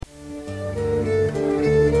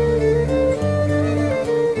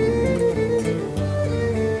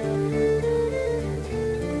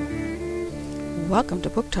welcome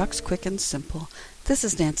to Book Talks Quick and Simple. This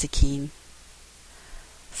is Nancy Keene.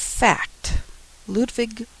 Fact: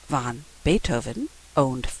 Ludwig van Beethoven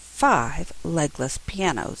owned 5 legless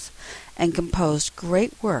pianos and composed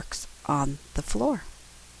great works on the floor.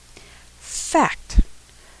 Fact: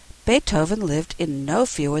 Beethoven lived in no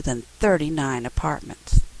fewer than 39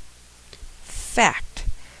 apartments. Fact: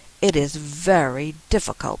 it is very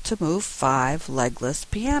difficult to move 5 legless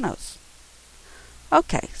pianos.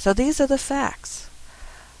 Okay, so these are the facts.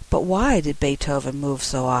 But why did Beethoven move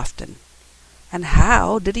so often? And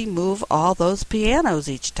how did he move all those pianos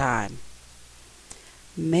each time?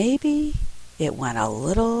 Maybe it went a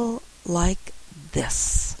little like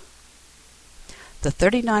this. The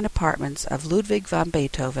 39 Apartments of Ludwig van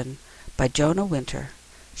Beethoven by Jonah Winter,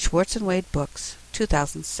 Schwartz and Wade Books,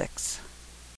 2006.